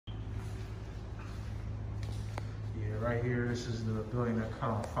right here, this is the building that caught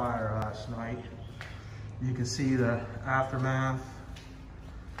on fire last night. You can see the aftermath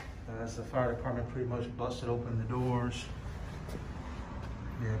as the fire department pretty much busted open the doors.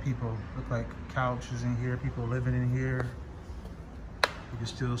 Yeah, people look like couches in here, people living in here. You can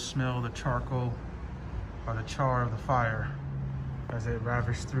still smell the charcoal or the char of the fire as it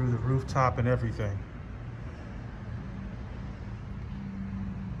ravaged through the rooftop and everything.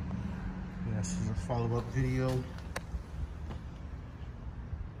 Yeah, this is a follow-up video.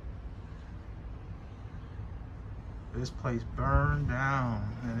 This place burned down,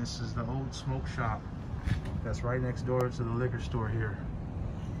 and this is the old smoke shop that's right next door to the liquor store here.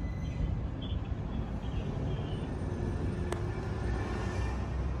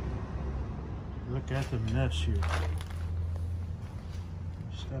 Look at the mess here.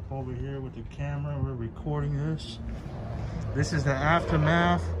 Step over here with the camera, we're recording this. This is the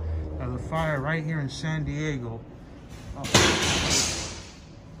aftermath of the fire right here in San Diego. Oh.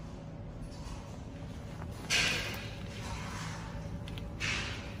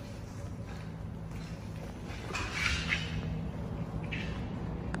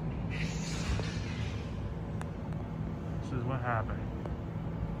 This is what happened.